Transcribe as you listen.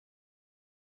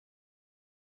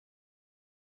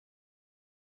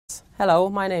Hello,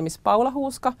 my name is Paula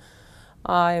Huuska.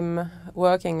 I'm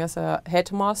working as a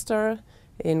headmaster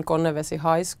in Konnevesi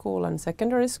High School and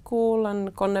Secondary School,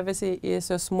 and Konnevesi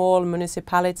is a small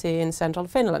municipality in central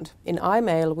Finland. In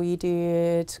IMAIL we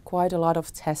did quite a lot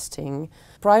of testing.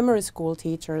 Primary school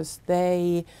teachers,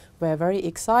 they were very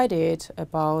excited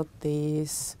about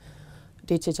these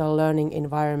digital learning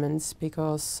environments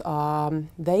because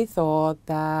they thought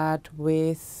that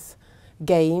with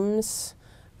games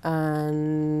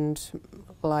and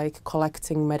like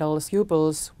collecting medals,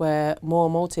 pupils were more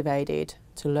motivated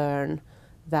to learn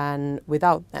than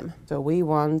without them. So we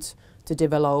want to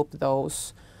develop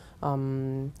those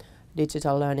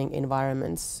digital learning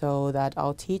environments so that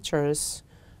our teachers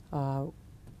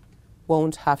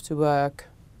won't have to work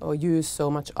or use so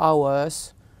much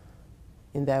hours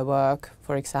in their work,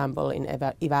 for example in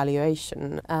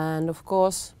evaluation. And of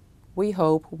course we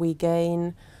hope we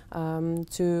gain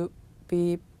to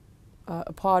be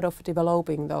a part of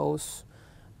developing those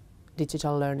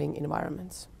digital learning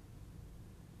environments.